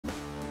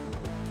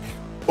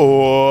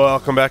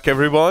Welcome back,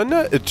 everyone,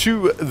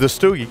 to the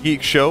Stogie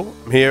Geeks show.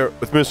 I'm here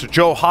with Mr.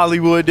 Joe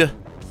Hollywood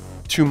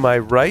to my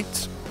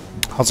right.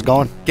 How's it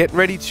going? Getting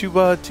ready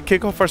to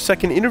kick off our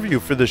second interview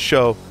for this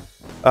show,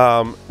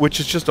 which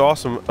is just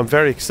awesome. I'm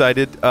very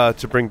excited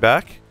to bring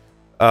back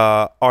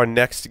our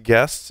next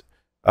guest,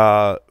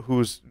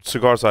 whose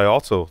cigars I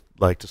also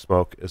like to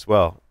smoke as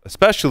well,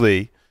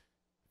 especially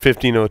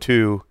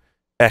 1502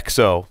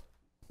 XO,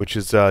 which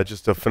is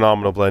just a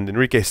phenomenal blend.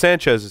 Enrique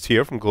Sanchez is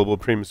here from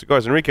GlobalPremium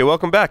Cigars. Enrique,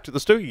 welcome back to the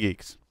Stogie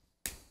Geeks.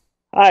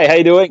 Hi, how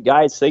you doing,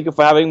 guys? Thank you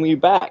for having me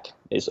back.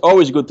 It's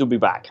always good to be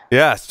back.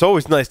 Yeah, it's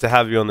always nice to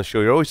have you on the show.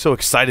 You're always so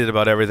excited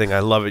about everything. I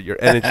love it. Your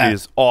energy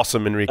is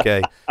awesome,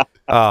 Enrique.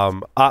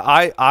 I'm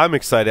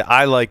excited.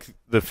 I like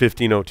the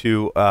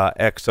 1502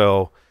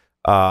 XO.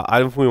 I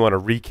don't know if we want to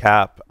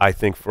recap, I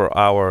think, for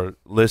our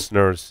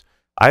listeners.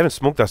 I haven't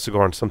smoked that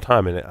cigar in some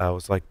time, and I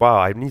was like, wow,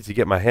 I need to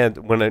get my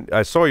hand. When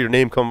I saw your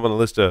name come up on the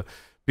list to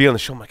be on the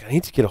show, I'm like, I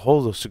need to get a hold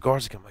of those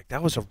cigars again. I'm like,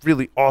 that was a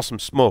really awesome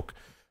smoke.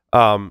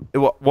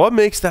 What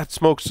makes that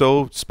smoke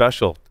so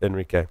special,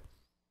 Enrique?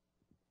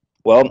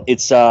 Well,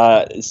 it's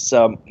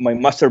my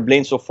master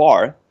blend so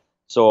far,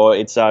 so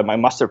it's my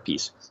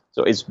masterpiece.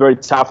 So it's very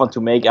tough one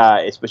to make,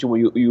 especially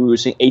when you're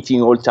using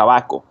 18-year-old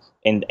tobacco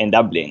in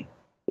that blend.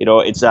 You know,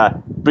 it's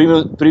a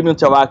premium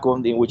tobacco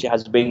in which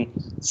has been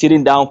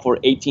sitting down for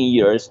 18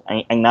 years,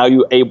 and now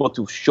you're able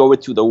to show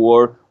it to the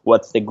world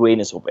what's the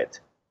greatness of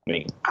it. I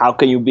mean, how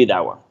can you beat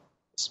that one?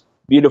 It's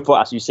beautiful,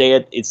 as you say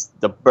it. It's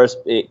the first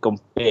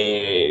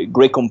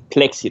great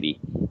complexity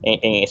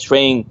and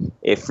strain,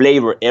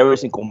 flavor,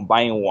 everything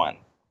combined in one.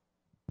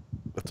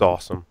 That's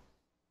awesome.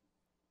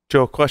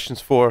 Joe,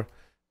 questions for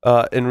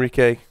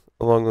Enrique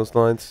along those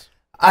lines?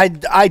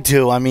 I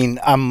do. I mean,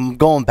 I'm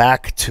going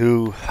back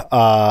to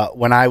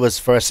when I was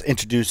first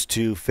introduced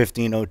to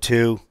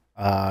 1502.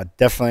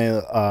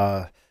 Definitely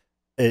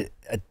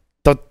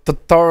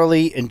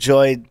thoroughly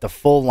enjoyed the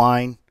full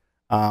line.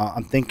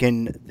 I'm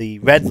thinking the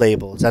red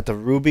label. Is that the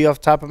Ruby off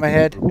the top of my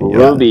head?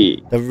 Ruby.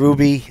 Yeah, the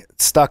Ruby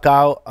stuck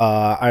out.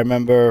 I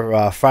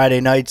remember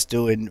Friday nights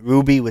doing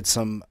Ruby with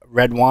some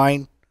red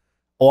wine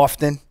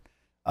often.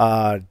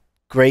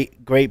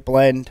 Great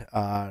blend.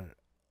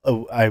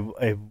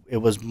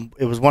 It was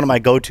one of my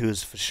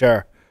go-tos for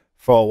sure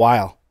for a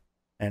while.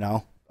 You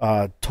know,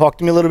 talk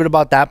to me a little bit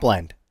about that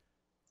blend.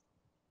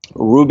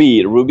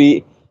 Ruby.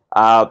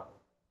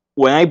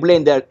 When I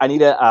blend that, I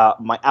need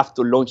my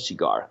after lunch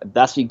cigar.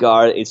 That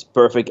cigar is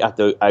perfect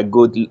after a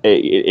good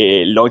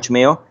lunch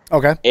meal.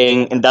 Okay.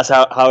 And that's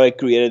how I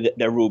created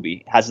the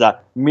Ruby. It has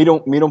a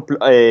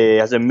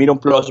medium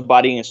plus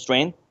body and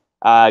strength.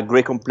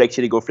 Great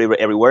complexity, good flavor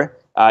everywhere.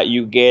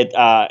 You get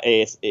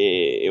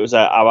it was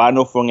a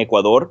Habano from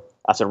Ecuador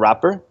as a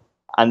wrapper,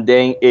 and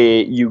then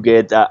you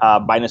get a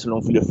Vaina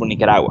Salon filler from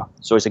Nicaragua.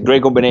 So it's a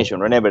great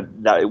combination. Remember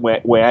that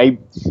when I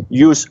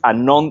use a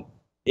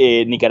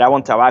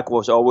non-Nicaraguan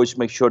tobacco, I always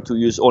make sure to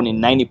use only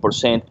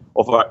 90%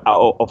 of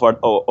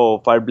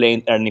our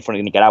blend from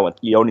Nicaragua.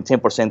 Only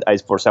 10%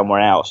 is for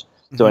somewhere else.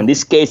 Mm-hmm. So in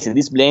this case, in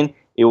this blend,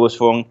 it was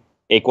from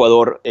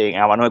Ecuador,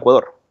 Habano,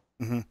 Ecuador.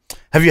 Mm-hmm.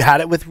 Have you had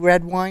it with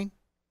red wine?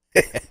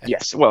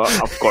 Yes, well,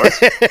 of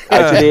course.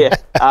 Actually, it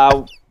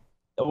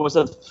was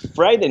a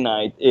Friday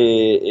night.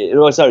 It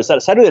was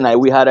Saturday night.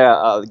 We had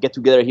a get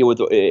together here with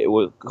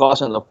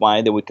cousins of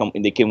mine.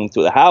 They came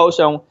into the house,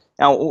 and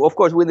of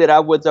course we did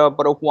up with a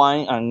bottle of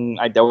wine, and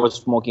I was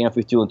smoking a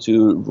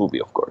 1502 Ruby,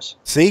 of course.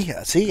 See,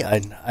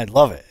 I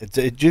love it.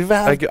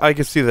 I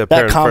can see that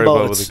combo. very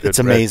well with a good it's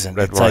amazing.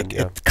 Red it's wine, like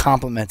yeah. It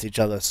complements each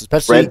other,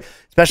 especially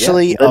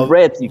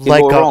red. You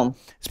can't go wrong.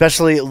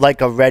 Especially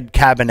like a red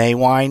Cabernet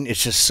wine.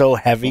 It's just so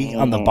heavy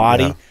on the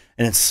body,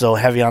 and it's so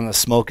heavy on the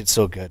smoke. It's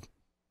so good.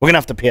 We're gonna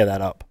have to pair that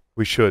up.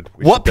 We should.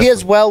 What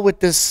pairs well with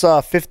this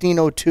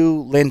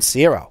 1502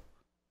 Lancero,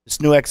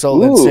 this new XO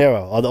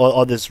Lancero,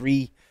 or this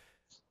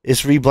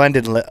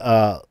reblended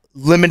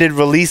limited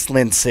release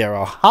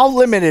Lancero? How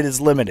limited is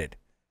limited?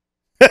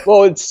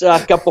 Well, it's a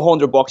couple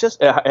hundred boxes.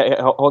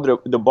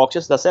 The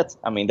boxes. That's it.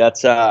 I mean,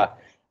 that's the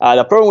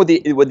problem with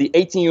the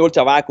 18-year-old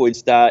tobacco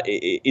is that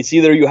it's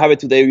either you have it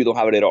today or you don't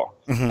have it at all.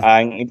 Mm-hmm.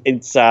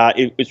 And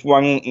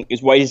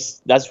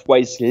that's why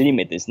it's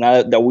limited. It's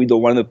not that we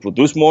don't want to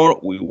produce more.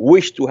 We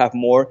wish to have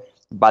more,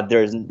 but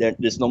there's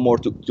no more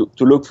to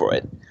look for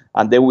it.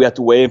 And then we have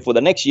to wait for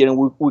the next year, and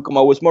we come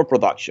out with more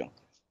production.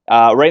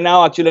 Right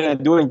now, actually, I'm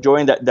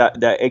enjoying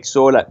the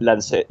XO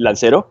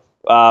Lancero,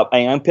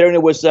 and I'm pairing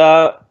it with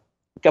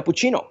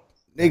Cappuccino.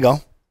 There you go.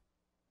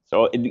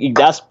 So it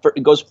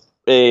goes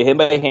hand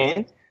by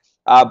hand.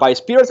 By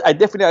spirits, I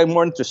definitely am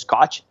more into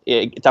Scotch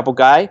type of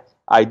guy.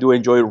 I do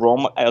enjoy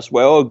rum as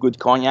well, good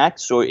cognac.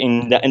 So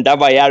in that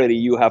variety,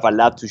 you have a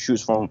lot to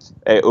choose from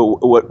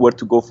where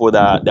to go for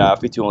the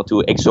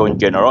 1502 XO in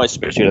general,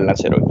 especially the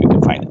Lancero if you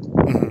can find it.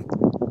 Mm-hmm.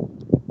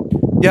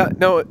 Yeah,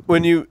 no,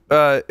 when you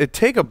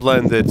take a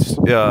blend that's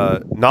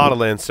not a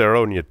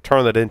Lancero and you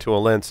turn that into a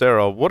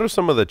Lancero, what are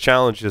some of the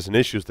challenges and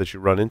issues that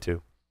you run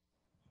into?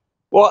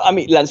 Well, I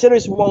mean, Lancero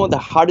is one of the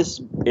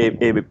hardest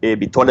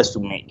vitolas to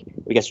make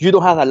because you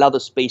don't have a lot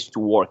of space to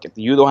work it.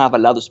 You don't have a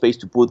lot of space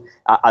to put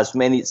as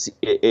many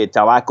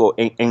tobacco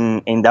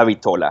in that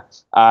vitola.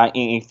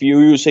 If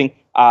you're using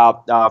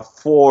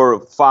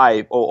 4,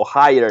 5, or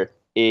higher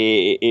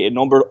a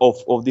number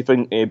of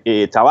different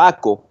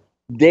tobacco,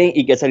 then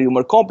it gets a little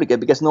more complicated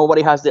because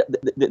nobody has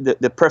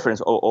the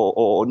preference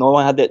or no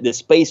one has the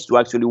space to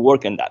actually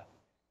work in that.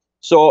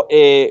 So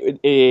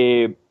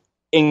in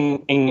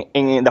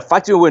the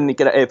factory where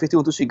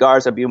 1502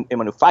 cigars are being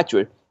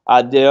manufactured,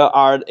 there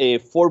are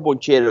 4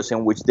 boncheros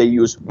in which they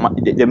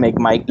make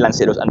my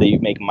lanceros and they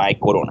make my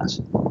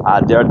coronas.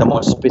 They are the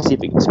most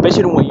specific,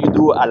 especially when you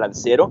do a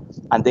lancero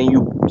and then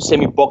you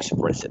semi-box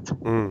press it,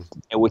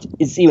 which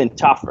is even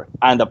tougher.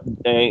 And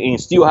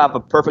still have a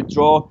perfect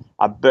draw,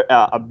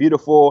 a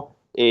beautiful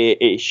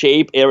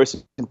shape,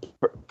 everything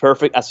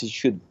perfect as it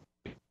should be.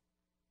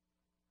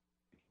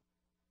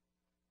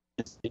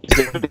 It's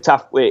a really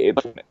tough way.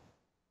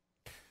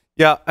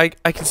 Yeah, I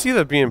can see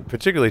that being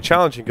particularly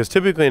challenging because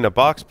typically in a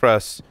box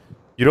press,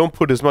 you don't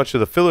put as much of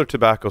the filler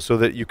tobacco so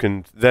that you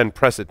can then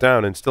press it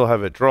down and still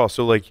have it draw.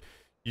 So, like,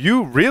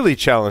 you really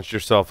challenged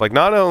yourself. Like,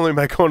 not only am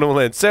I going to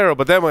Lancero,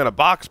 but then I'm going to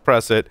box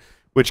press it,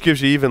 which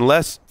gives you even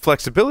less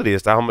flexibility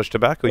as to how much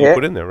tobacco you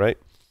put in there, right?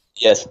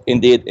 Yes,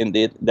 indeed.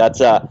 That's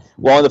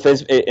one of the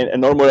things. A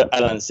normal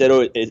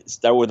Lancero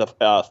start with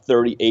a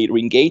 38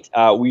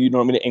 ringgit. We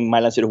normally in my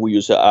Lancero we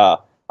use a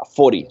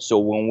 40. So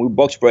when we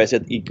box press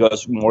it, it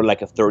goes more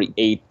like a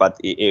 38, but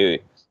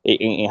it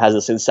has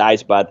the same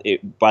size, but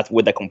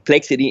with the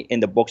complexity in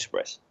the box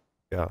press.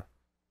 Yeah.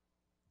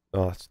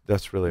 Oh,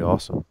 that's really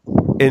awesome.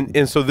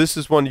 And so this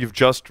is one you've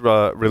just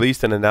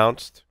released and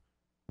announced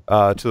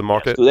to the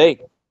market? Yes,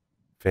 today.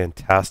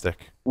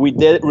 Fantastic. We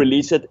did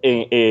release it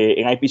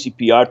in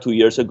IPCPR 2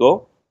 years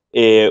ago,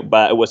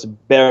 but it was a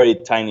very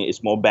tiny,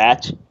 small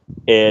batch.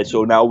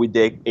 So now we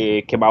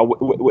came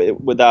out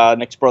with the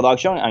next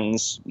production and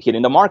it's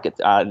hitting the market.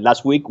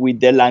 Last week we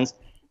did launch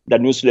the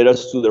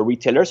newsletters to the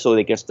retailers so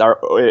they can start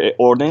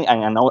ordering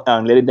and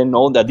letting them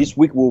know that this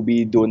week we'll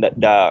be doing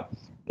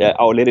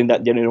letting the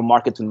general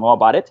market to know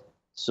about it.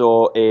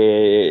 So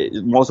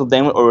most of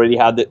them already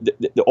have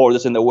the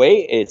orders in the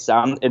way.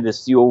 Some and they're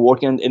still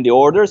working in the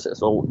orders.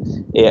 So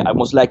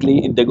most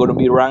likely they're going to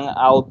be run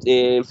out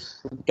a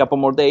couple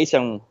more days,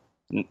 and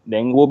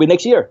then we'll be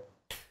next year.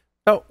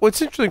 Now,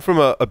 what's interesting from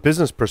a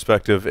business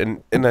perspective,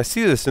 and I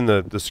see this in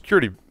the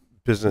security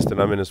business that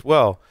I'm in as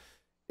well,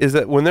 is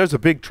that when there's a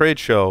big trade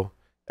show,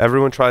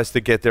 everyone tries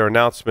to get their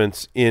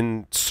announcements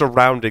in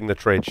surrounding the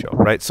trade show,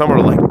 right? Some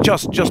are like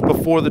just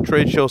before the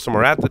trade show, some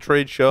are at the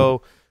trade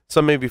show,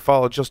 some maybe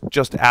follow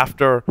just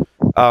after.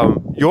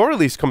 Your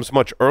release comes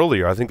much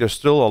earlier. I think there's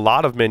still a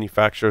lot of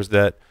manufacturers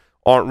that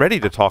aren't ready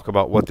to talk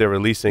about what they're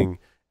releasing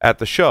at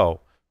the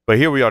show. But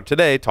here we are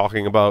today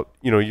talking about,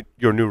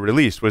 your new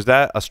release. Was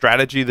that a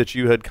strategy that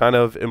you had kind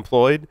of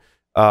employed?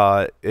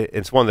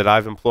 It's one that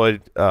I've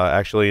employed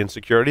actually in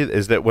security,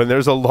 is that when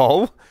there's a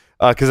lull,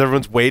 because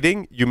everyone's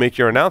waiting, you make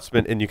your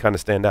announcement and you kind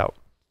of stand out.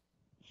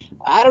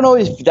 I don't know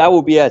if that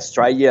would be a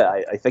strategy.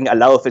 I think a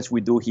lot of things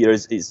we do here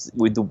is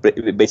we do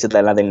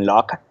basically landing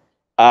lock.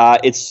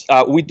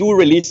 We do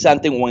release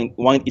something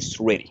when it's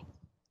ready.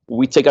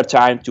 We take our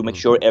time to make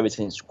sure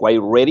everything is quite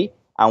ready,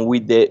 and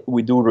once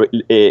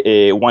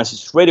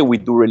it's ready, we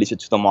do release it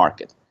to the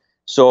market.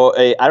 So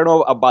I don't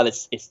know about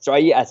its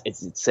strategy as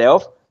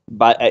itself,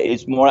 but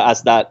it's more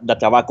as that the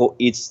tobacco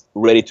is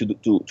ready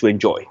to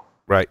enjoy.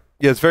 Right.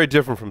 Yeah, it's very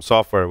different from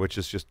software, which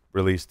is just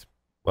released.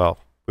 Well,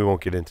 we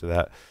won't get into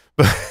that.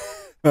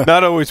 But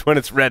not always when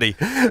it's ready.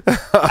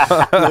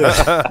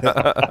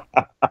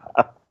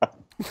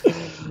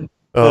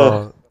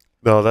 Oh,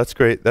 no, that's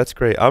great. That's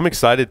great. I'm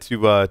excited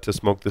to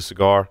smoke this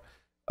cigar.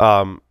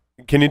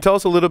 Can you tell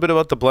us a little bit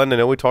about the blend? I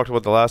know we talked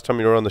about the last time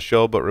you were on the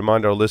show, but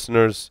remind our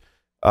listeners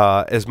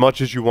as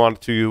much as you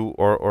want to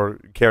or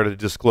care to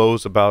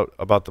disclose about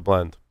the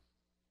blend.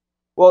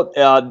 Well,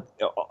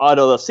 out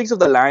of the 6 of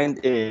the line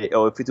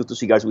of 52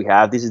 cigars we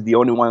have, this is the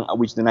only one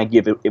which did not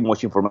give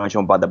much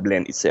information about the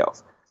blend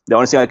itself. The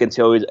only thing I can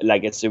tell you is,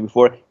 like I said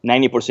before,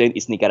 90%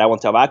 is Nicaraguan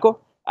tobacco,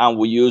 and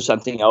we use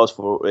something else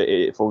from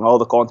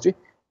another country.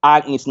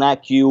 And it's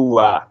not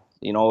Cuba.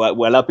 Where a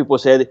lot of people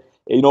said,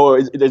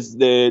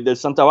 there's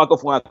some tobacco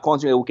from a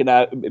country that we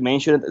cannot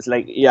mention it. It's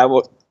like, yeah,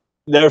 well,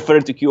 they're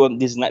referring to Cuba.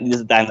 This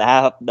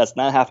does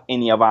not have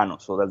any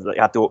Habano, so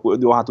we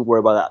don't have to worry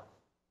about that.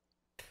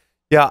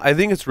 Yeah, I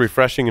think it's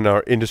refreshing in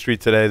our industry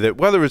today that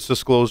whether it's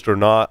disclosed or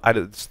not,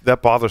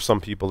 that bothers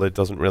some people. It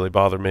doesn't really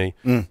bother me.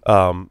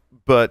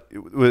 But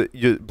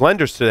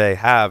blenders today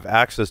have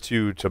access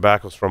to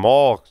tobaccos from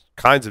all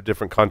kinds of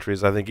different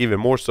countries, I think even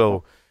more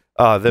so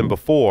than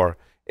before.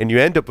 And you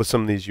end up with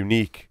some of these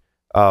unique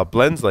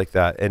blends like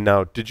that. And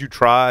now, did you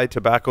try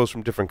tobaccos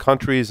from different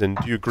countries? And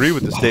do you agree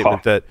with the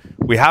statement that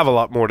we have a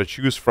lot more to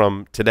choose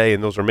from today,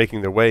 and those are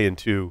making their way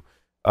into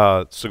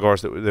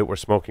cigars that we're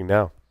smoking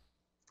now?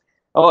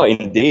 Oh,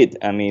 indeed.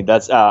 I mean,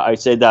 that's I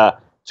said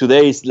that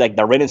today is like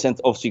the renaissance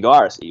of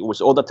cigars. It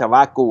was all the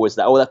tobacco,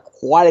 all the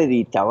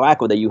quality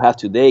tobacco that you have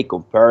today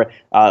compared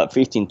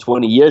 15,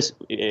 20 years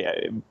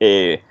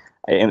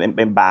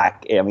and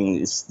back. I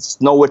mean, it's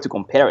nowhere to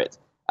compare it.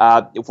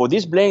 For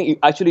this blend,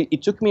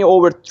 it took me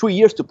over 2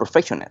 years to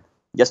perfection it.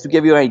 Just to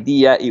give you an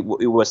idea, it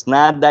was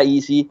not that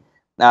easy.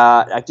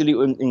 Actually,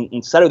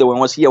 in Saturday when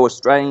I was here, I was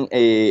trying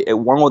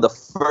one of the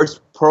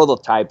first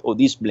prototype of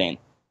this blend.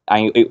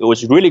 And it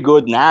was really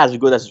good, not as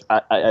good as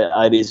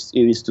it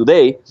is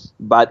today,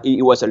 but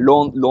it was a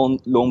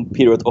long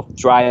period of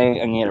trying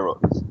and error.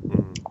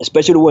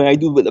 Especially when I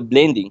do the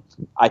blending,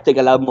 I take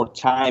a lot more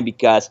time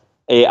because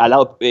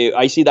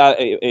I see that,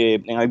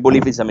 and I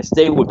believe it's a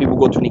mistake when people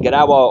go to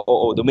Nicaragua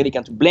or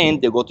Dominican to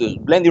blend. They go to the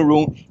blending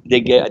room,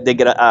 they get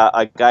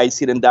a guy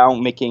sitting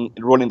down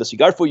rolling the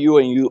cigar for you,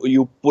 and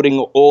you putting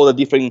all the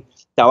different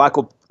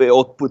tobacco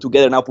all put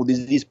together. Now put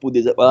this, put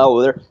this,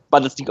 other.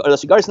 But the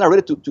cigar is not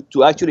ready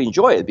to actually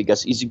enjoy it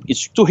because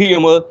it's too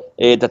humid.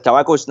 The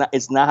tobacco is not the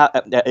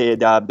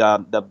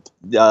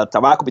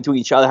tobacco between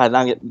each other has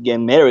not get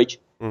marriage,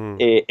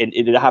 and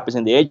it happens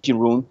in the aging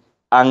room.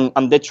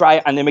 And they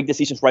try and they make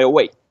decisions right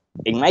away.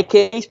 In my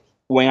case,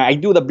 when I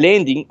do the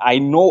blending, I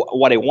know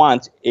what I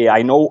want.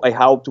 I know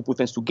how to put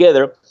things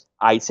together.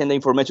 I send the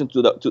information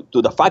to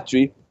the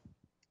factory.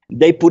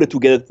 They put it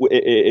together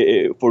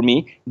for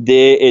me.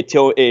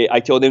 I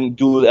tell them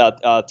do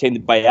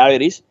 10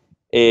 varieties.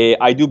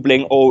 I do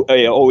blend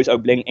always. I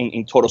blend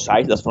in total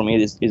size. That's for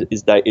me is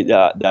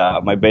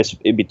my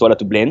best vitola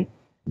to blend.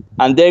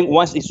 And then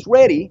once it's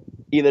ready,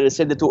 either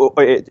send it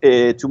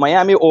to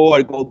Miami or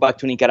I go back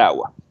to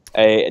Nicaragua.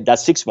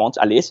 That's 6 months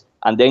at least,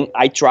 and then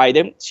I try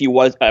them, see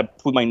what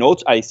put my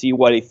notes, I see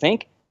what I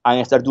think, and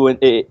I start doing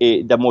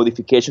the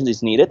modifications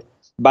is needed.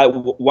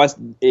 But once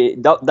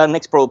that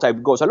next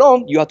prototype goes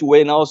along, you have to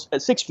wait now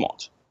 6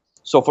 months.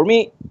 So for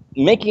me,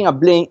 making a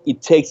blend,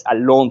 it takes a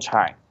long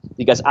time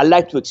because I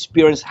like to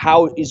experience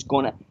how it's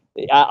gonna.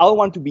 I don't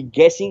want to be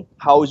guessing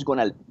how it's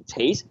gonna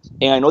taste,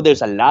 and I know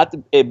there's a lot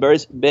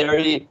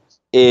very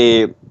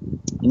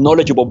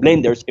knowledgeable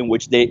blenders in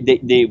which they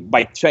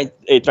by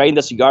trying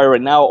the cigar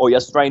right now or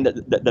just trying the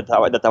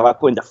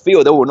tobacco in the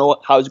field, they will know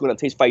how it's going to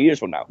taste 5 years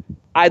from now.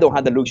 I don't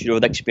have the luxury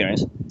of that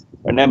experience.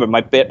 Remember,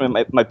 my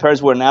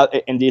parents were not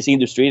in this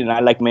industry, and I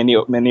like many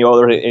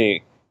other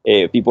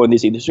people in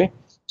this industry.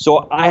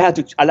 So I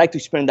like to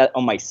experience that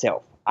on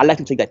myself. I like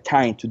to take that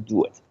time to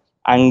do it.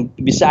 And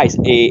besides,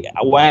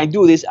 when I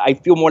do this, I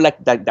feel more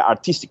like the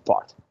artistic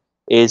part.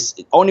 Is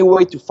the only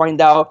way to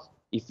find out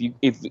if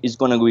it's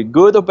going to be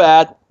good or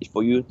bad is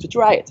for you to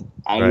try it.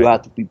 And you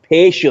have to be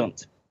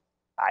patient.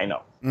 I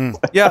know.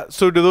 Yeah,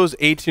 so do those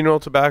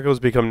 18-year-old tobaccos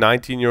become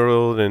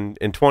 19-year-old and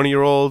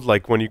 20-year-old,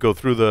 like when you go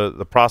through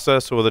the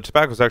process, or the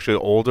tobacco is actually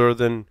older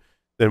than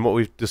what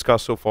we've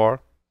discussed so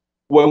far?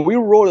 When we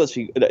roll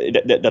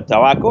the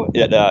tobacco,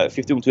 the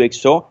 15-2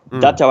 XO,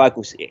 that tobacco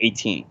is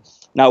 18.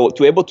 Now,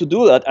 to be able to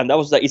do that, and that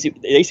was the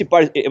easy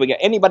part,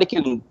 anybody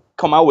can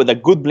come out with a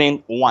good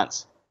blend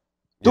once.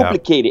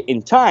 Duplicate it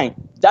in time,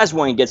 that's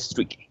when it gets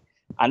tricky.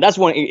 And that's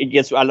when it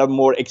gets a lot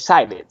more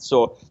excited.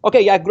 So, okay,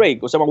 yeah,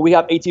 great. Because we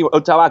have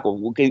 18-year-old tobacco.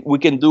 We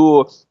can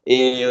do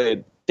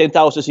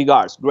 10,000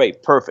 cigars.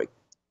 Great, perfect.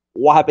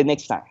 What happens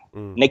next time?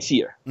 Next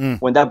year,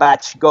 when that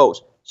batch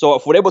goes. So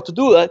if we're able to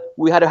do that,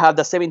 we had to have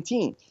the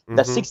 17,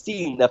 the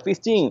 16, the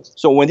 15.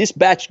 So when this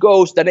batch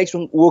goes, the next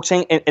one walks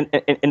in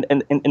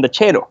the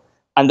channel.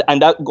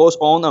 And that goes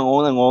on and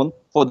on and on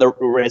for the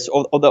rest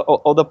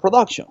of the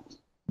production.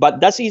 But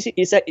that's easy.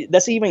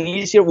 That's even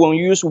easier when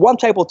you use one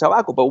type of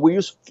tobacco. But we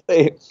use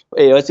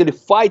actually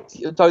 5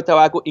 types of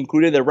tobacco,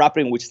 including the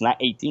wrapping, which is not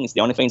 18. It's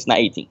the only thing it's not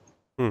 18.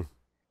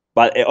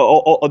 But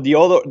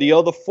the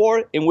other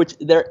 4, in which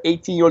they're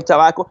 18-year-old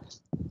tobacco,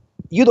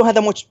 you don't have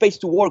that much space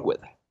to work with.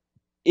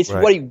 It's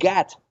what you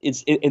got.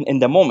 It's in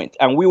the moment,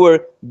 and we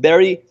were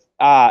very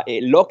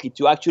lucky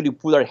to actually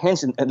put our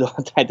hands in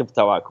that type of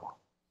tobacco.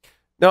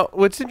 Now,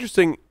 what's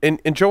interesting,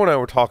 and Joe and I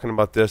were talking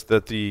about this,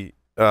 that the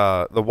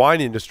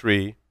wine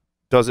industry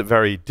does it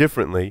very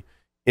differently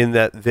in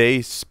that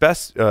they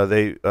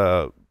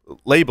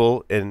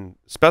label and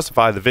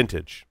specify the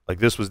vintage. Like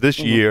this was this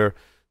year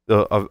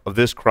of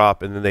this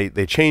crop, and then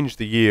they change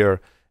the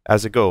year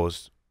as it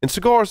goes. In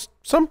cigars,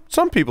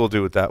 some people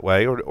do it that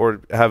way,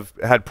 or have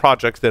had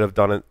projects that have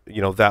done it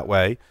that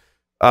way.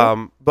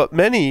 But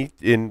many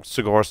in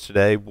cigars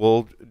today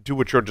will do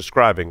what you're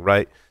describing,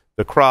 right?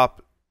 The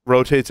crop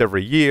rotates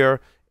every year,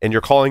 and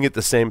you're calling it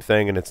the same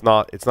thing, and it's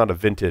not a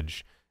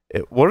vintage.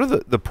 What are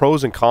the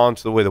pros and cons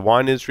to the way the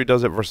wine industry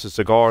does it versus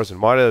cigars,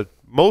 and why do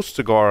most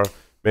cigar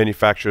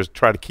manufacturers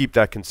try to keep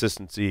that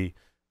consistency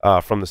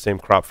from the same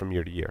crop from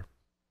year to year?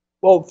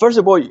 Well, first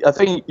of all, I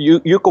think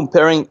you're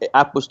comparing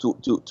apples to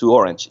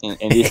orange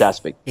in this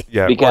aspect.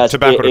 Yeah, because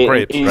tobacco to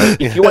grapes, right?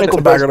 If you want to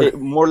compare,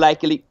 more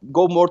likely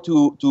go more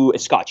to a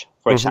Scotch,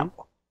 for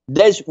example.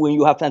 That's when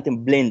you have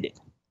something blended.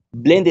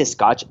 Blended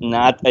Scotch,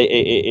 not how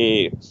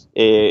you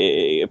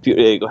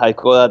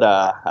call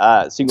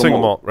that, single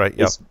malt. Right?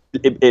 Yeah.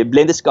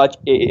 Blended Scotch.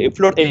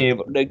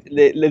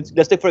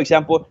 Let's take for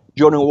example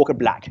Jordan Walker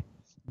Black.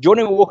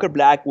 Johnny Walker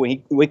Black,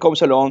 when he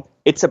comes along,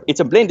 it's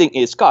a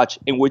blending Scotch,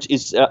 in which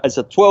is as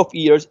a 12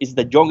 years is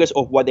the youngest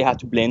of what they have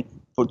to blend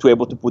to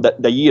able to put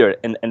the year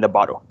in the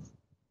bottle.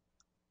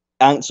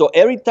 And so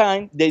every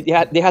time they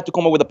had to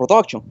come up with a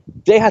production,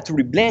 they had to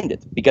reblend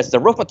it because the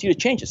raw material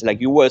changes.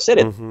 Like you were said,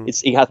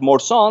 it had more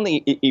sun,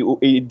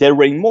 it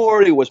rained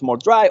more, it was more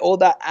dry. All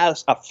that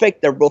has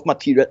affect the raw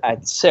material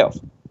itself.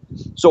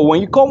 So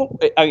when you come,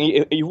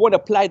 you want to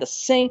apply the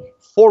same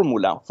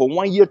formula from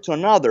 1 year to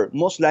another,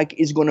 most likely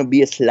it's going to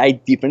be a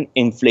slight different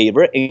in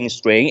flavor, in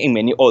strain, in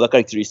many other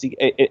characteristics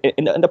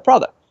in the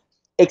product.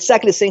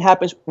 Exactly the same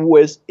happens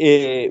with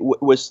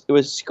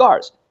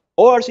cigars.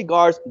 All our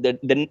cigars,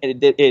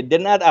 they're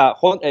not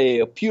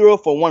pure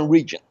from one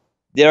region.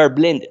 They are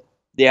blended.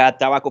 They have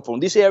tobacco from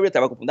this area,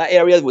 tobacco from that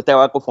area, with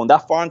tobacco from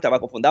that farm,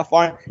 tobacco from that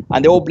farm,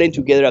 and they all blend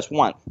together as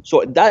one.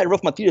 So that raw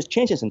material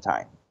changes in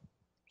time.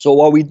 So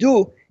what we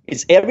do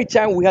is every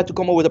time we have to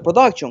come up with a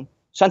production,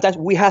 sometimes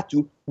we have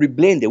to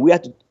reblend it. We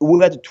have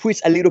to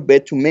twist a little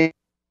bit to make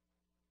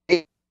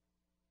the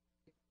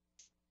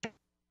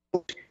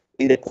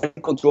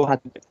quality control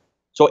happen.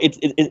 So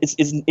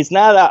it's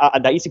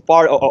not the easy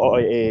part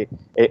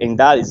in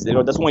that is,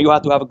 that's when you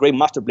have to have a great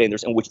master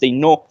blenders in which they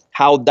know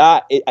how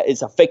that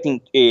is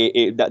affecting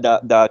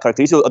the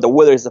characteristics of the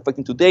weather is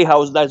affecting today,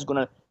 how that is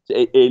going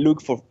to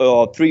look for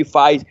 3,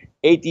 5,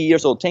 8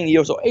 years or 10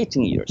 years or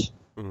 18 years.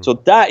 So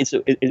that is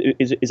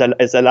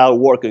a lot of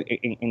work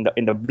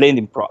in the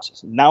blending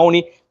process. Not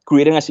only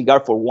creating a cigar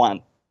for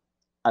one,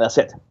 and that's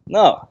it.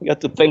 No, you have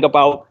to think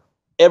about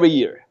every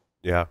year.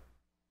 Yeah.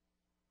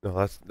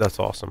 No, that's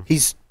awesome.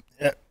 He's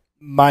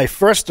my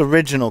first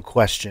original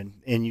question,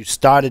 and you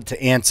started to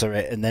answer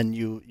it, and then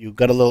you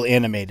got a little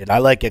animated. I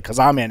like it because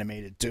I'm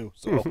animated too,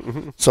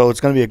 so it's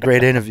going to be a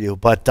great interview.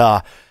 But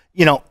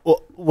you know,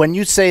 when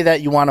you say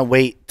that you want to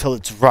wait till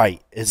it's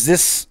right, is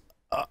this?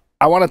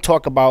 I want to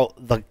talk about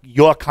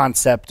your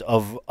concept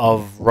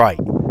of right.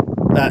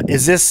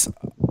 Is this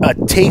a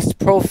taste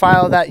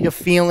profile that you're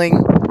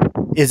feeling?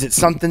 Is it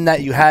something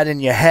that you had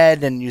in your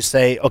head and you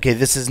say, okay,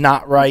 this is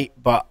not right,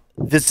 but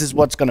this is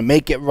what's going to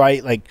make it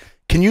right? Like,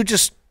 can you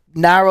just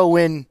narrow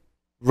in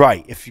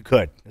right, if you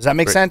could? Does that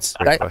make sense?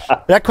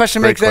 That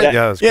question makes sense?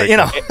 Yeah, that's great. You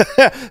know.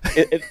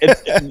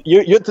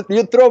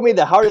 You throw me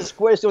the hardest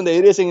question that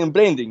it is in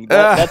blending.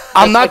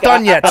 I'm not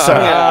done yet,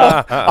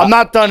 sir. I'm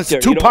not done. It's a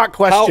two-part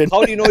question.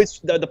 How do you know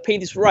the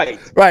paint is right?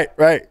 Right.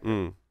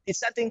 It's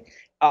something,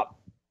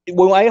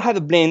 when I have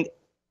a blend,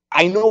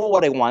 I know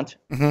what I want.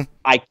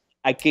 I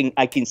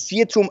can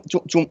see it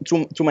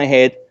to my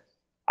head.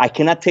 I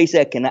cannot taste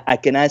it. I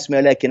cannot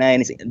smell it. I cannot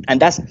anything.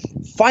 And that's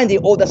finding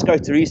all those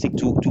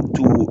characteristics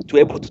to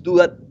able to do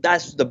that.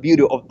 That's the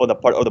beauty of the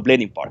part of the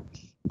blending part.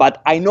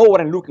 But I know what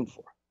I'm looking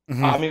for.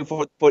 I mean,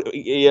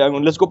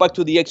 let's go back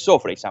to the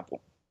XO, for example.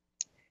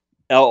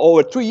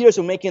 Over 3 years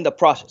of making the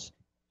process,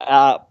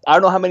 I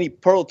don't know how many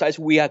prototypes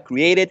we have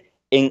created,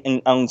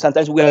 and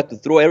sometimes we have to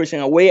throw everything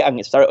away and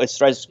it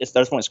starts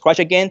from scratch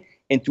again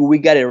until we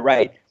get it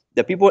right.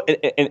 The people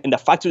in the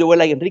factory, they were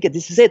like, Enrique,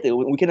 this is it.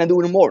 We cannot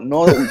do anymore.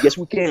 No, yes,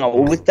 we can.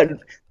 We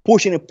started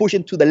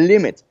pushing to the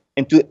limit.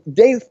 And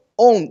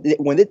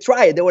when they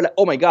tried it, they were like,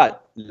 oh my God,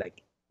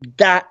 like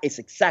that is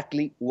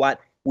exactly what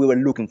we were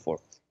looking for.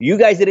 You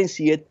guys didn't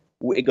see it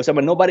because I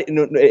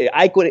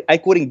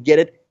couldn't get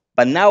it,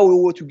 but now we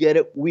were to get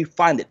it, we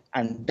found it.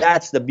 And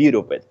that's the beauty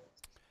of it.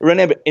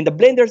 Remember, in the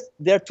blenders,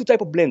 there are two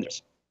types of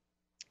blenders.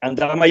 And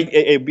that might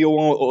be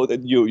one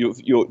of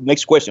your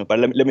next question, but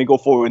let me go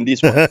forward in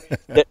this one.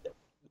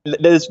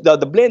 There's the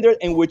blender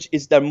in which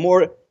is the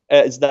more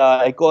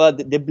I call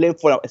it the blend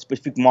for a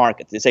specific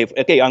market. They say,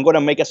 okay, I'm gonna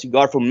make a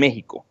cigar from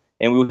Mexico,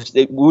 and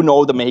we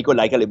know that Mexico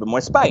like a little bit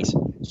more spice.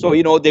 So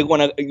they're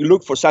gonna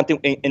look for something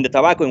in the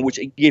tobacco in which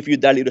it gives you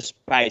that little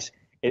spice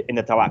in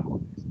the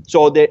tobacco.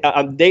 So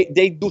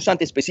they do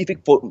something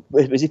specific for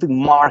specific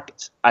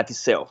markets at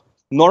itself.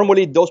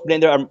 Normally, those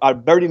blenders are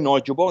very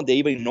knowledgeable. They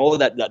even know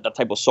that the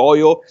type of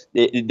soil,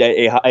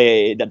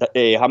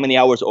 how many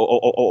hours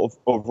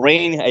of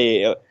rain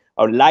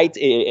or light,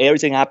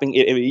 everything happening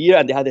every year,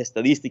 and they have the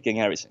statistic and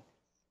everything.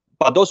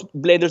 But those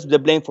blenders, they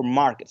blend for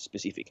market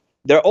specific.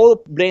 They're all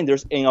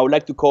blenders, and I would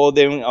like to call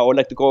them,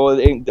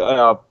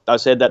 I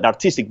said that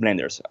artistic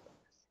blenders,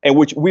 in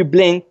which we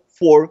blend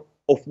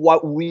of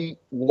what we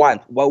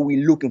want, what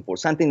we're looking for,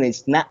 something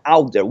that's not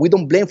out there. We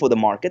don't blend for the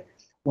market.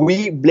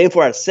 We blend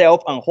for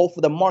ourselves and hope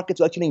for the market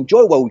to actually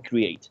enjoy what we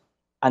create.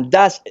 And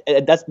that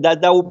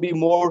would be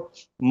more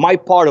my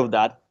part of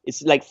that.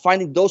 It's like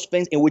finding those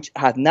things in which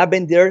have not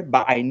been there,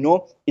 but I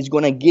know it's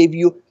going to give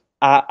you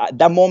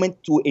that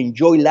moment to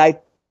enjoy life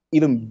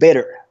even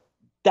better.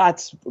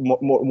 That's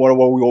more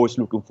what we're always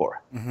looking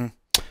for.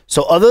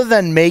 So other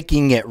than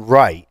making it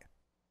right,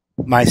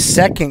 my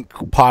second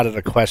part of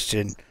the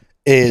question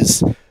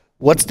is,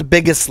 what's the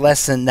biggest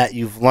lesson that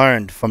you've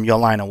learned from your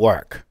line of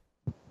work?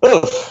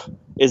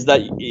 Is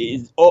that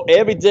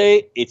every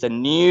day it's a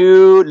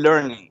new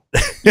learning.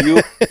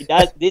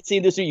 This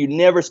industry, you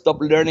never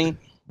stop learning.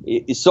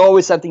 It's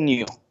always something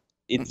new.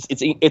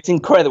 It's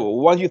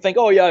incredible. Once you think,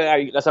 oh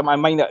yeah, that's my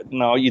mind.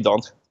 No, you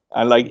don't.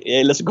 and like,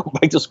 hey, let's go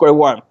back to square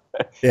one.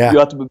 Yeah. You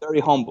have to be very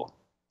humble.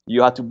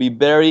 You have to be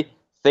very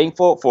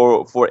thankful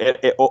for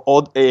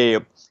all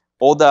the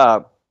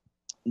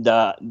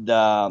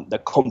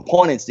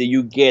components that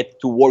you get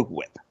to work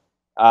with.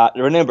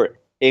 Remember,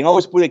 and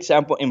always put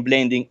example in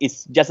blending.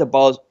 It's just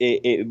about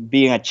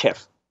being a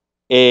chef.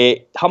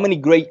 How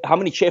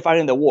many chefs are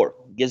in the world?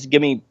 Just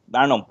give me,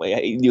 I don't know.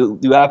 Do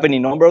you have any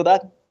number of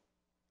that?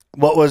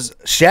 What was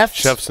chefs?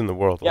 Chefs in the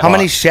world. Yeah. How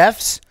many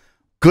chefs?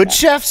 Good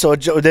chefs, or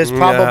there's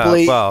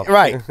probably well.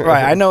 right.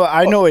 I know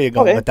where you're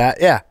going Okay. with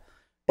that. Yeah,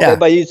 Okay,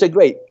 but you said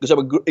great because I'm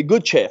a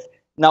good chef.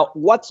 Now,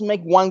 what's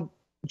make one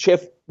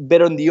chef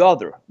better than the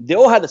other? They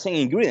all have the same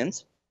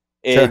ingredients.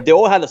 Sure. They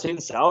all have the same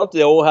salt.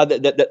 They all have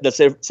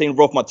the same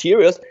raw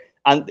materials,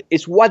 and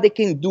it's what they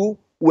can do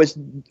with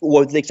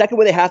exactly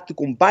what they have to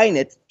combine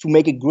it to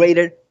make it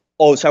greater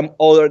or some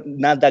other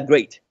not that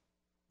great.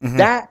 Mhm.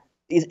 That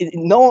is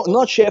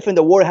no chef in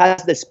the world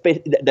has the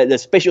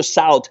special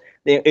salt,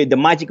 the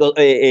magical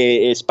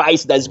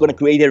spice that is going to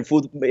create their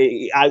food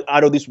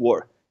out of this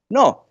world.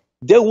 No,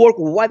 they work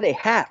with what they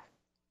have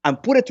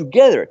and put it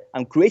together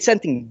and create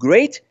something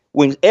great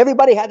when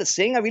everybody had the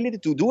same ability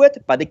to do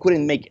it, but they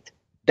couldn't make it.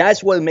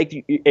 That's what makes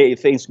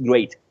things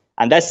great.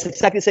 And that's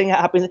exactly the same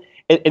happens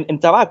in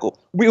tobacco.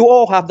 We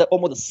all have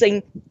almost the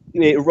same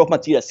raw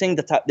material,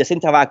 the same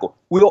tobacco.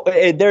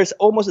 There's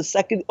almost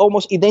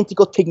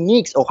identical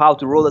techniques of how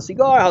to roll a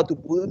cigar, how to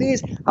put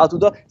this, how to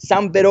do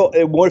some better,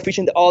 more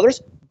efficient than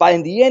others. But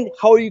in the end,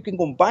 how you can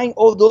combine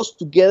all those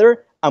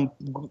together and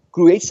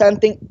create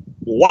something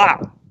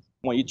wow.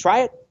 When you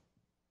try it,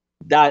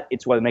 that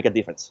it's what make a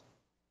difference.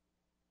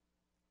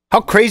 How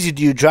crazy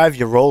do you drive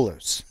your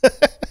rollers?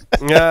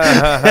 Can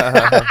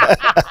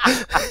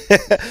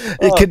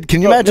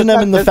you imagine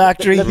them in the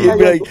factory?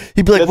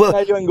 He'd be like, well,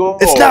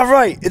 it's not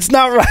right. It's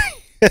not right.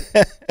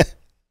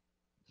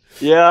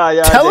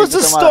 Yeah. Tell us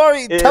a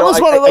story. Tell us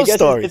one of those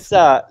stories. It's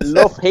a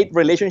love-hate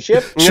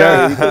relationship.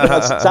 Sure.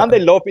 Some they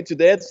love me to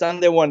death. Some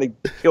they want to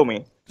kill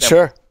me.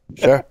 Sure.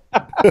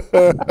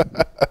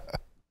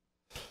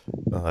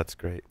 Oh, that's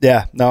great.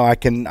 Yeah. No, I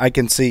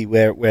can see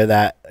where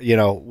that,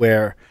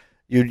 where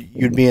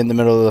you'd be in the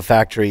middle of the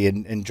factory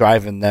and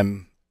driving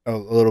them a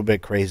little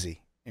bit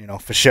crazy,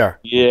 for sure.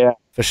 Yeah.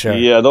 For sure.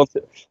 Yeah.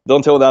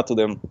 Don't tell that to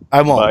them.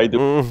 I won't. I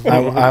do.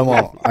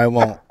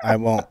 I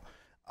won't.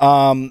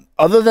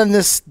 Other than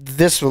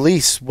this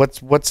release,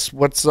 what's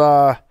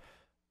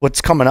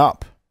coming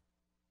up?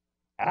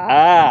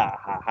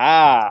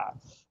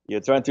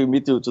 You're trying to me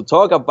to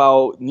talk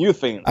about new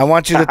things. I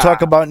want you to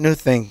talk about new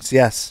things.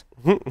 Yes.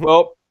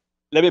 Well,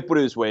 let me put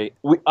it this way.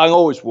 I'm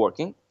always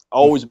working,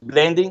 always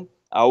blending.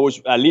 I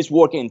always at least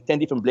working in 10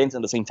 different blends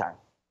at the same time.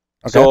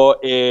 Okay. So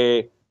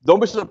don't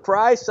be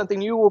surprised. Something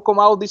new will come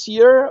out this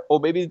year, or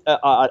maybe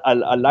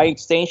a line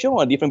extension,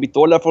 or a different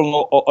vitola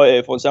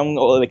from some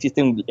of the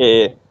existing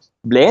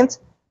blends,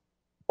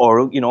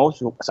 or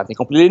something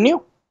completely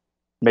new.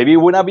 Maybe it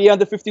will not be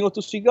under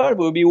 1502 cigar,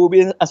 but maybe it will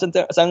be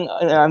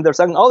under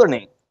some other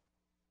name.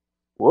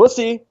 We'll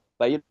see.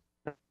 But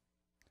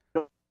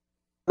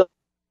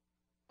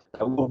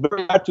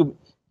very hard to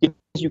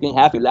you can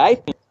have your life,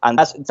 and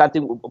that's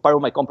something part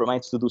of my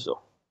compromise to do so.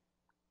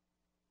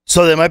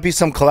 So there might be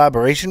some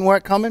collaboration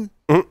work coming.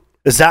 Mm.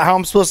 Is that how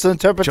I'm supposed to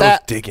interpret Joe's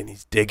that? digging.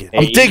 He's digging.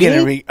 I'm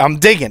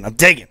digging. I'm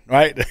digging.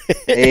 Right.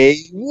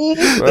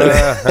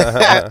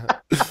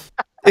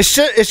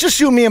 It's just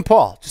you, me, and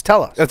Paul. Just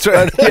tell us. That's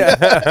right. Yeah.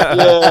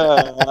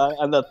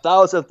 And the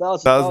thousands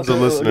of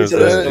listeners.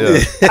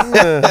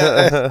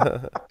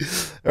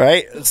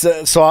 Right.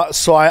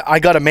 So I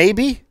got a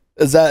maybe.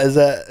 Is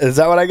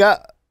that what I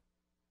got?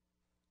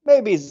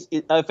 Maybe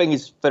I think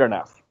it's fair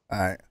enough. All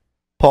right,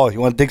 Paul, you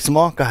want to dig some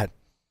more? Go ahead.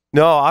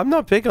 No, I'm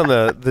not big on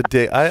the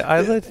dig.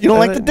 You don't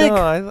like the dig? No,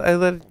 I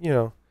let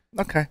it,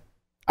 Okay,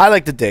 I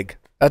like the dig.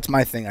 That's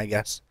my thing, I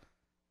guess.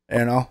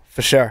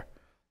 For sure.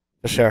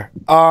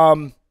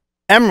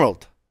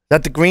 Emerald. Is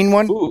that the green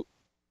one? Ooh.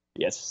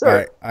 Yes, sir. All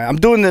right. I'm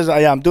doing this.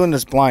 I'm doing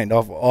this blind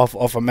off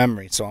of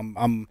memory, so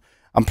I'm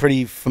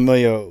pretty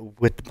familiar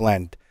with the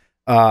blend.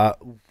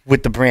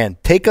 With the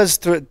brand. Take us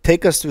through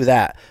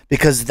that,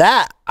 because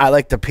that I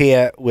like to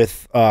pair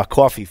with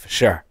coffee for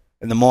sure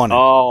in the morning.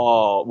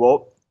 Oh,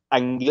 well,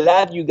 I'm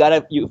glad you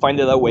find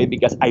it that way,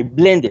 because I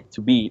blend it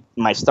to be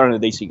my start of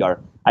the day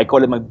cigar. I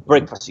call it my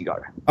breakfast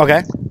cigar.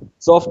 Okay.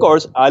 So of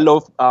course I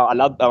love a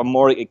lot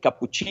more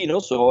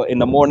cappuccino. So in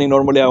the morning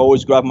normally I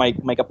always grab my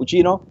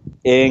cappuccino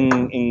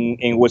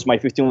and with my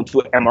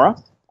 1502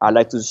 Amara. I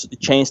like to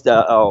change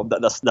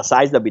the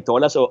size, the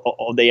vitolas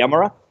of the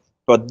Amara.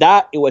 But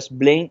that it was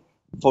blend.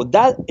 For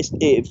that is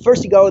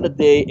first cigar of the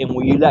day, and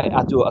when you like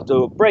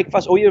after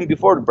breakfast or even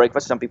before the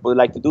breakfast, some people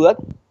like to do that.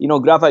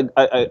 Grab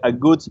a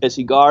good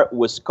cigar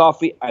with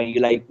coffee, and you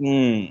like,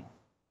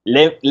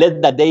 let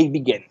the day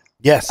begin.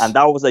 Yes, and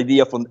that was the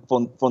idea from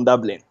that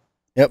blend.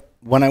 Yep.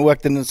 When I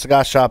worked in the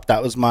cigar shop,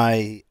 that was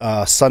my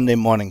Sunday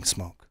morning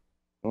smoke.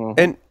 Mm-hmm.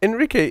 And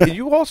Enrique,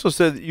 you also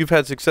said that you've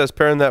had success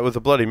pairing that with a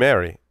Bloody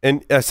Mary,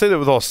 and I say that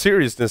with all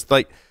seriousness.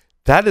 Like,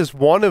 that is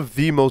one of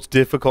the most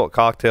difficult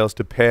cocktails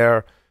to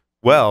pair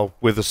well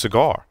with a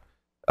cigar.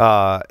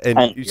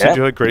 And you said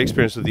you had great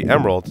experience with the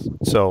emeralds,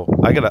 so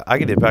I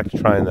gotta get back to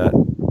trying that.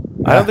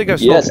 I don't think I've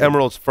smoked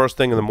emeralds first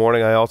thing in the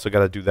morning. I also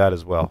gotta do that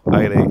as well.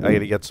 I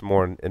gotta get some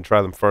more and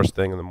try them first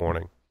thing in the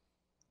morning.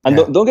 And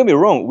don't get me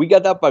wrong, we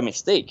got that by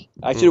mistake.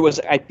 Actually, it was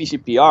at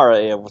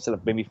PCPR, was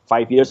maybe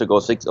 5 years ago,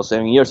 6 or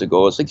 7 years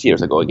ago, 6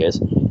 years ago, I guess.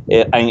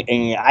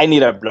 And I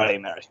need a Bloody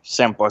Mary,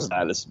 simple as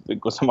that,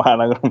 because I'm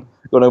not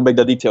going to make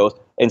the details.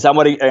 And I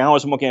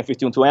was smoking a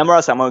 15-2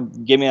 Emerald, someone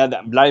gave me a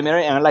Bloody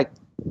Mary, and I'm like,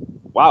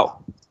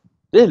 wow,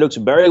 this looks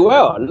very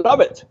well. I love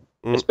it.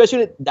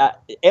 Especially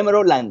that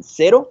Emerald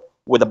Lancero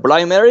with a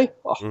Bloody Mary.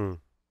 Oh.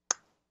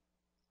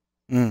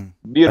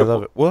 Beautiful. I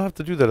love it. We'll have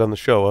to do that on the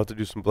show. We'll have to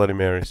do some Bloody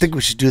Marys. I think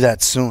we should do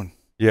that soon.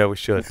 Yeah, we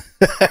should.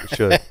 We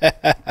should.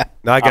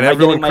 Now I got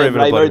everyone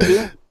craving a Bloody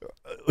Mary.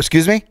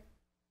 Excuse me?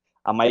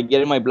 Am I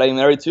getting my Bloody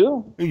Mary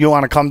too? You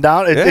want to come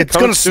down? It's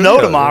going to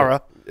snow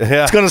tomorrow.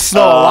 Yeah. It's going to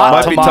snow a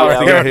lot tomorrow. Might be tough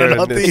to get here in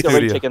the He's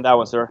already studio. taking that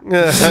one, sir.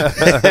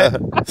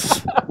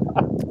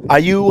 Are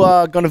you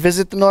going to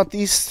visit the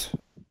Northeast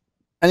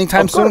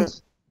anytime soon?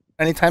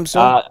 Anytime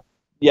soon?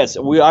 Yes,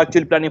 we are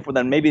actually planning for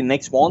that maybe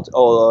next month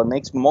or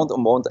 2 months.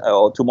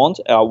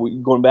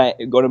 We're going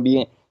to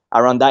be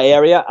around that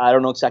area. I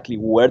don't know exactly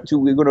where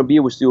we're going to be.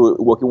 We're still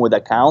working with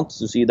accounts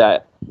to see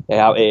that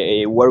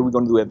where we're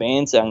going to do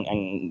events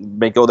and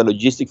make all the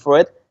logistics for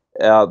it.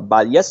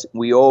 But yes,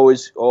 we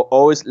always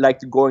like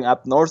to going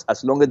up north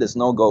as long as the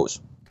snow goes.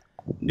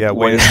 Yeah,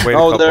 wait a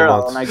couple there,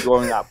 months. I'm not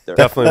going up there.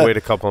 Definitely wait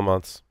a couple of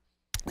months.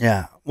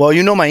 Yeah. Well,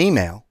 you know my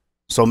email,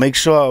 so make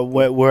sure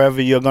wherever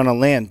you're going to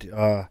land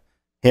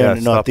here in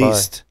the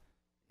Northeast,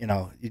 you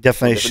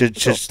definitely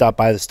should stop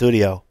by the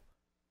studio.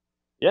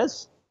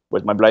 Yes,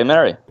 with my Bloody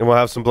Mary. And we'll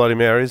have some Bloody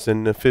Marys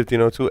and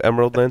 1502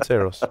 Emerald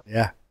Lanceros.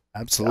 Yeah,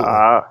 absolutely.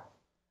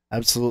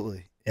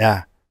 Absolutely.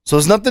 Yeah. So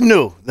there's nothing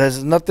new.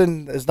 There's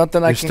nothing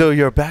I can.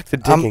 You're back to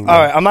digging. All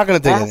right, I'm not gonna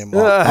dig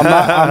anymore.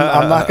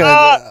 I'm not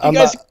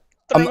gonna.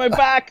 My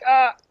back.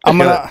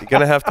 You're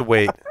gonna have to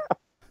wait.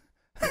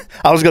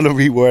 I was gonna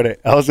reword it.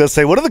 I was gonna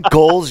say, what are the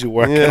goals you're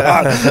working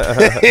on?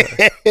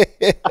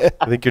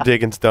 I think your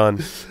digging's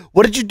done.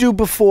 What did you do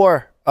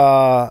before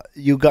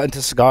you got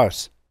into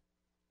cigars?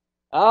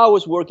 I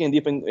was working in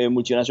different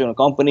multinational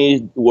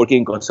companies, working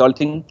in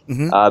consulting,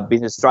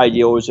 business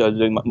strategy, also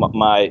doing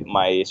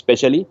my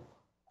specialty.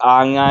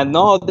 And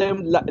none of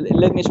them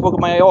let me smoke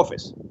in my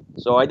office.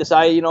 So I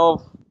decided,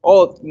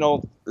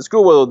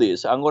 screw all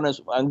this. I'm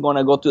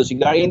gonna go to the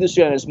cigar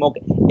industry and smoke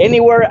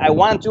anywhere I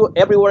want to,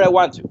 everywhere I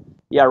want to.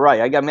 Yeah,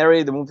 right. I got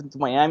married, moved to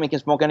Miami, can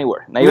smoke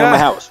anywhere. Not even in my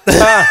house.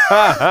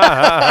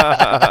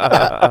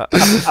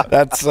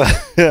 That's one.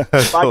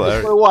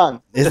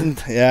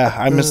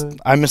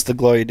 I miss the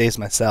glory days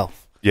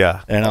myself.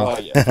 Yeah.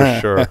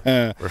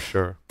 For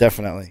sure.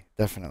 Definitely.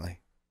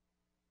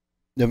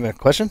 You have a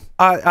question?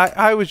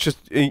 I was just,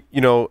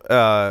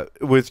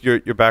 with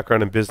your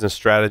background in business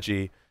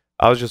strategy,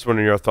 I was just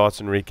wondering your thoughts,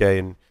 Enrique.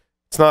 And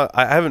it's not,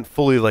 I haven't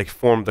fully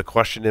formed the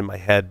question in my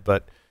head,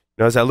 but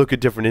as I look at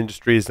different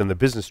industries and the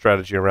business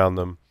strategy around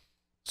them,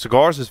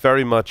 cigars is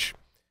very much,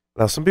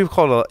 now some people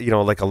call it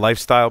like a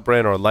lifestyle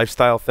brand or a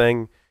lifestyle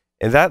thing,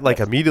 and that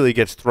immediately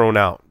gets thrown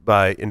out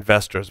by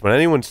investors. When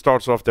anyone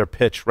starts off their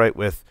pitch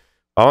with,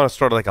 I want to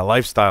start a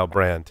lifestyle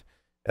brand,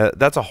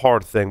 that's a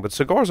hard thing. But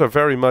cigars are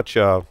very much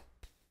a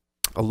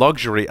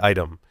luxury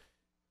item,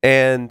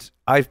 and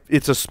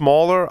it's a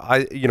smaller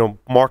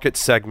market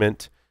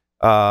segment,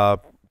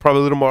 probably a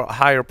little more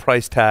higher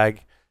price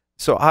tag.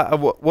 So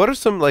what are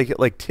some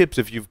like tips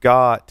if you've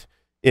got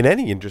in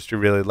any industry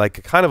really, like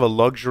a kind of a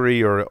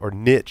luxury or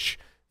niche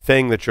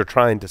thing that you're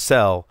trying to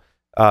sell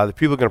that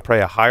people are going to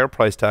pay a higher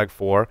price tag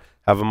for,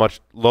 have a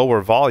much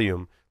lower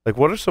volume?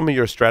 What are some of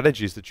your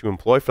strategies that you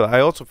employ for that?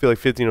 I also feel like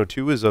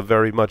 1502 is a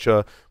very much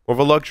more of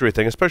a luxury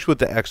thing, especially with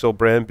the XO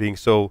brand being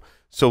so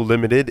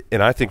limited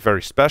and I think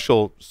very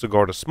special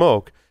cigar to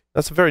smoke.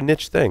 That's a very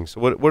niche thing. So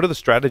what are the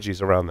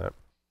strategies around that?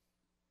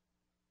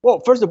 Well,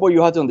 first of all,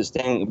 you have to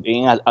understand,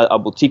 being a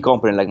boutique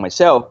company like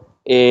myself,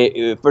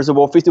 first of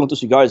all, 1502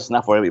 Cigars is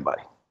not for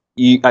everybody.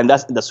 And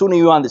that's the sooner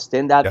you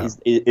understand that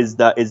is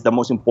the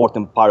most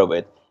important part of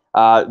it.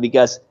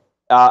 Because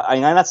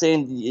and I'm not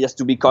saying just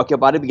to be cocky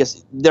about it,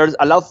 because there's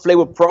a lot of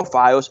flavor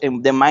profiles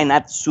and they might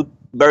not suit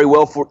very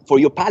well for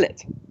your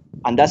palate.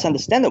 And that's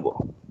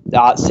understandable.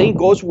 Same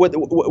goes with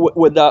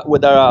B2B,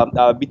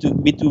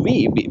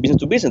 business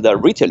to business, the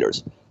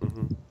retailers.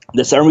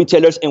 There's some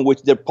retailers in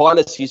which their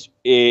policies,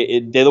 they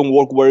don't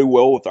work very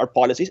well with our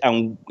policies,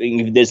 and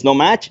if there's no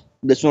match,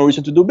 there's no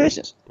reason to do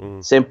business.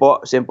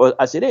 Simple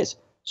as it is.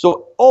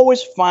 So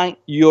always find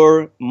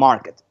your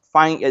market.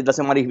 It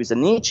doesn't matter if it's a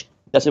niche,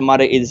 doesn't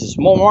matter if it's a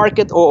small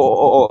market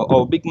or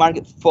a big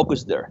market,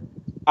 focus there.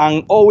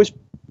 And always,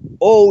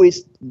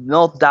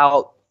 no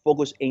doubt,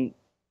 focus in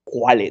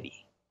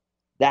quality.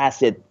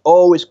 That's it.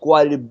 Always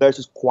quality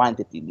versus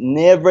quantity.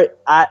 Never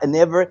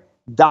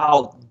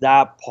doubt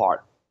that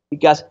part.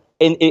 Because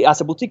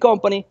as a boutique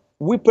company,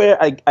 we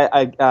prepare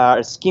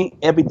our skin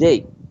every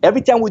day.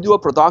 Every time we do a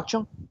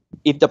production,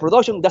 if the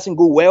production doesn't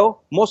go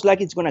well, most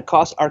likely it's going to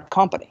cost our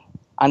company.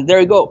 And there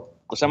you go.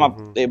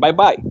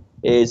 Bye-bye.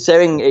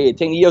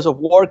 10 years of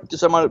work,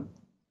 just someone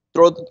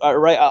throw it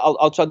right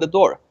outside the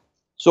door.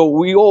 So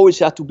we always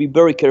have to be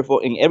very careful,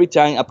 and every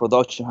time a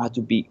production has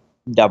to be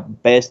the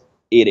best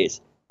it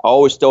is. I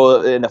always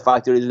told in the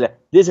factory,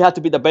 this has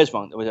to be the best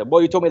one. I was like,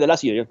 well, you told me the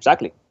last year.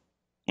 Exactly.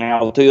 And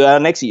I'll tell you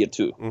that next year,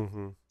 too.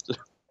 Mm-hmm.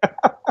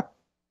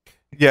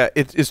 Yeah,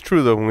 it's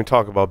true, though, when we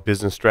talk about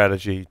business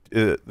strategy,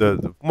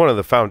 the one of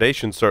the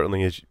foundations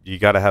certainly is you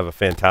got to have a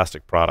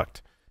fantastic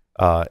product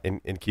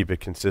and keep it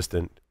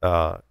consistent.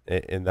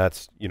 And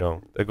that's,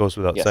 that goes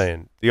without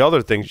saying. The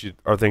other things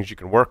are things you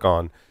can work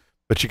on,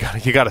 but you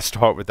got to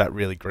start with that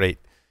really great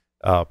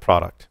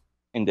product.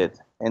 Indeed.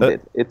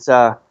 It's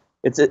a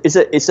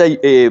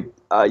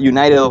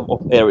united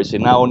of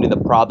everything. Not only the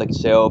product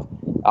itself,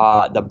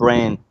 the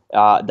brand,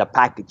 the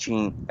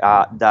packaging,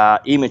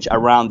 the image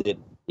around it.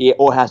 It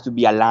all has to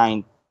be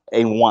aligned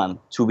in one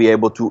to be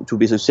able to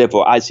be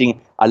successful. I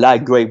think a lot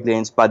of great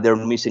blends, but they're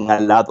missing a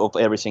lot of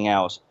everything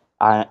else.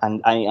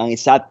 And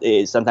it's sad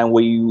sometimes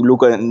when you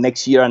look at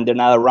next year and they're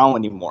not around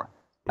anymore.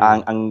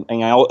 And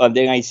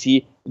then I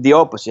see the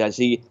opposite. I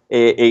see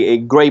a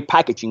great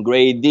packaging,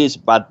 great this,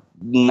 but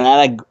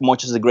not as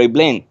much as a great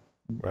blend.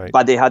 Right.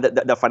 But they had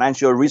the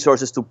financial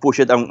resources to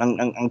push it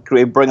and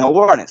create brand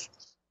awareness.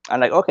 I'm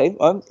like, okay,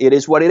 well, it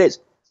is what it is.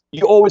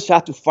 You always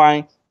have to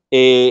find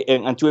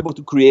and to be able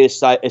to create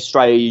a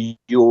strategy,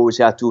 you always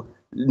have to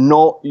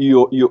know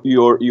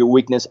your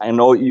weakness and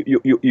know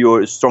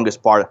your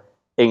strongest part.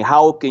 And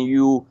how can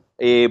you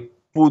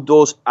put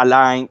those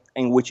aligned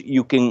in which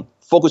you can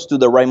focus to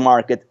the right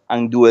market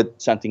and do it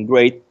something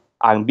great.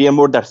 And being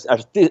more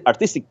the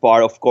artistic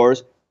part, of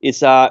course,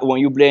 is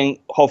when you blend,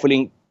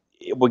 hopefully,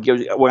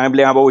 when I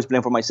blend, I've always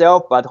blend for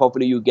myself, but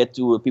hopefully you get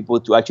to people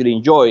to actually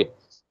enjoy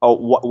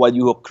what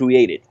you have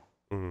created.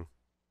 Mm-hmm.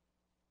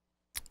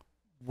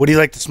 What do you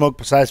like to smoke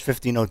besides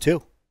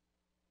 1502?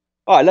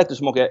 Oh, I like to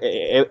smoke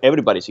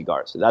everybody's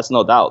cigars. That's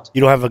no doubt.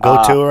 You don't have a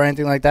go-to or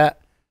anything like that?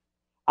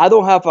 I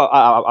don't have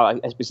a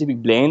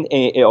specific blend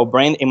or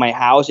brand in my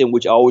house in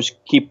which I always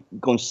keep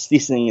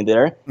consistent in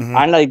there. Mm-hmm.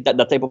 I'm like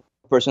that type of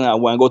person that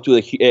when I go to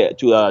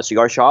a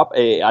cigar shop,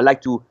 I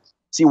like to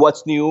see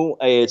what's new.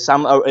 I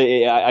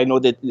know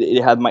that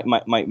it has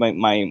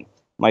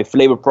my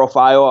flavor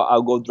profile.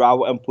 I'll go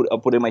draw and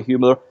put in my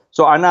humidor.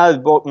 So I'm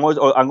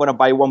gonna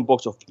buy one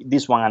box of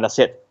this one and that's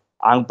it.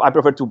 I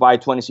prefer to buy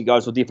 20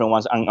 cigars of different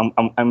ones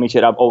and mix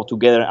it up all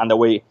together, and that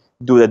way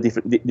do the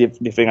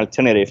different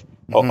alternative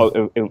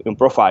in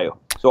profile.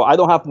 So I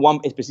don't have one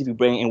specific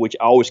brand in which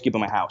I always keep in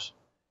my house.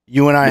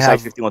 You and I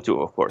have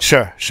 1502, of course.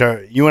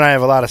 Sure. You and I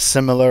have a lot of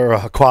similar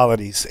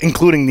qualities,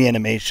 including the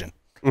animation,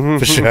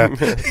 for sure.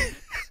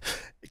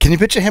 Can you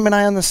picture him and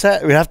I on the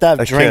set? We'd have to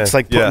have drinks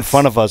put in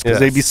front of us because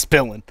they'd be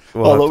spilling.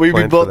 We'd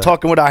be both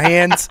talking with our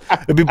hands.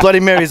 It'd be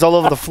Bloody Marys all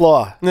over the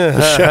floor. For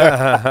sure.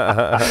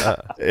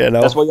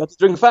 That's why you have to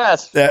drink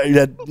fast.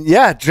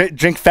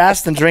 Drink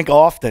fast and drink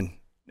often.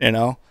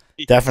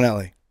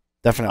 Definitely.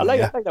 I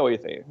like that way you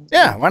think.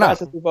 Yeah, why not?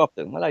 Fast and drink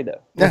often. I like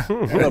that. Yeah.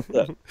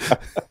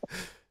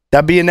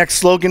 That'd be your next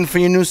slogan for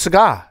your new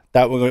cigar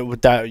that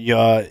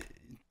you're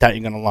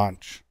gonna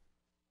launch.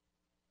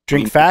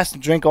 Drink fast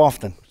and drink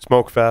often.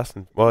 Smoke fast.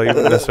 You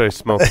don't necessarily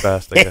smoke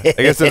fast, I guess.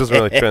 I guess it doesn't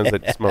really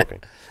translate to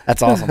smoking.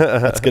 That's awesome.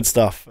 That's good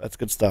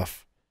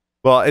stuff.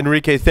 Well,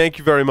 Enrique, thank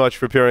you very much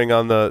for appearing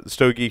on the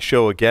Stogie Geeks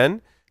show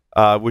again.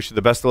 Wish you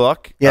the best of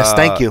luck. Yes,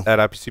 thank you. At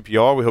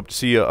IPCPR. We hope to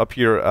see you up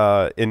here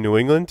in New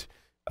England.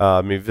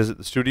 Maybe visit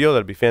the studio.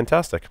 That'd be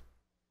fantastic.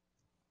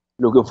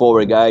 Looking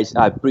forward, guys.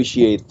 I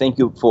appreciate it. Thank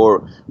you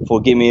for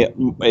giving me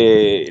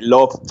a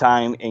lot of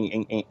time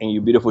in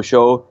your beautiful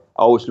show.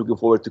 Always looking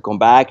forward to come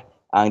back.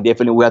 And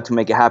definitely we have to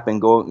make it happen.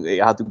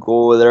 I have to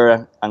go over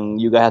there, and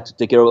you guys have to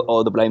take care of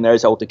all the blind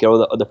nerds. I will take care of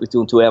the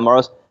 1502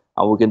 MRs,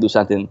 and we can do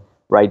something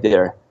right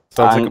there.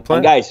 Sounds like a plan.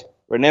 And guys,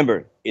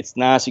 remember, it's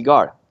not a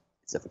cigar.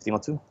 It's a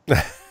 1502.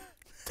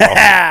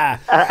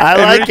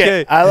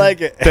 I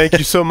like it. Thank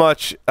you so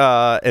much,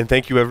 and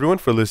thank you everyone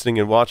for listening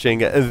and watching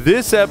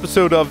this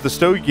episode of the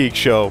Stogie Geeks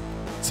show.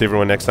 See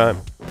everyone next time.